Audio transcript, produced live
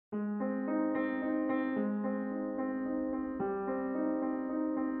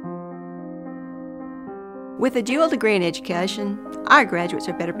With a dual degree in education, our graduates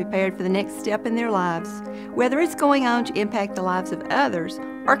are better prepared for the next step in their lives, whether it's going on to impact the lives of others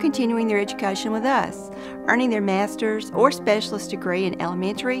or continuing their education with us, earning their master's or specialist degree in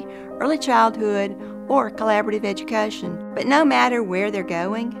elementary, early childhood, or collaborative education. But no matter where they're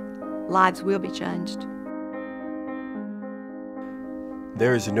going, lives will be changed.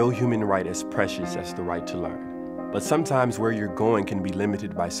 There is no human right as precious as the right to learn, but sometimes where you're going can be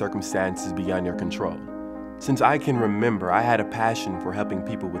limited by circumstances beyond your control. Since I can remember, I had a passion for helping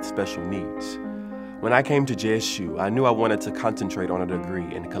people with special needs. When I came to JSU, I knew I wanted to concentrate on a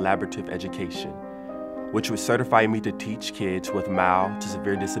degree in collaborative education, which would certify me to teach kids with mild to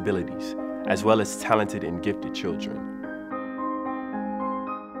severe disabilities, as well as talented and gifted children.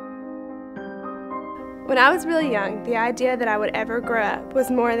 When I was really young, the idea that I would ever grow up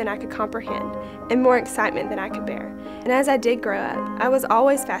was more than I could comprehend and more excitement than I could bear. And as I did grow up, I was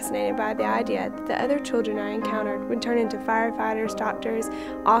always fascinated by the idea that the other children I encountered would turn into firefighters, doctors,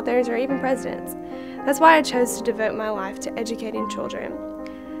 authors, or even presidents. That's why I chose to devote my life to educating children,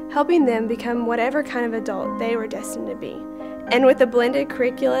 helping them become whatever kind of adult they were destined to be. And with the blended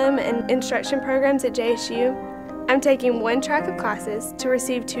curriculum and instruction programs at JSU, I'm taking one track of classes to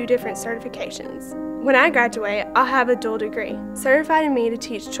receive 2 different certifications. When I graduate, I'll have a dual degree, certifying me to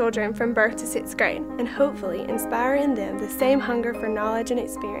teach children from birth to 6th grade, and hopefully inspire in them the same hunger for knowledge and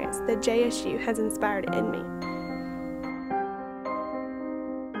experience that JSU has inspired in me.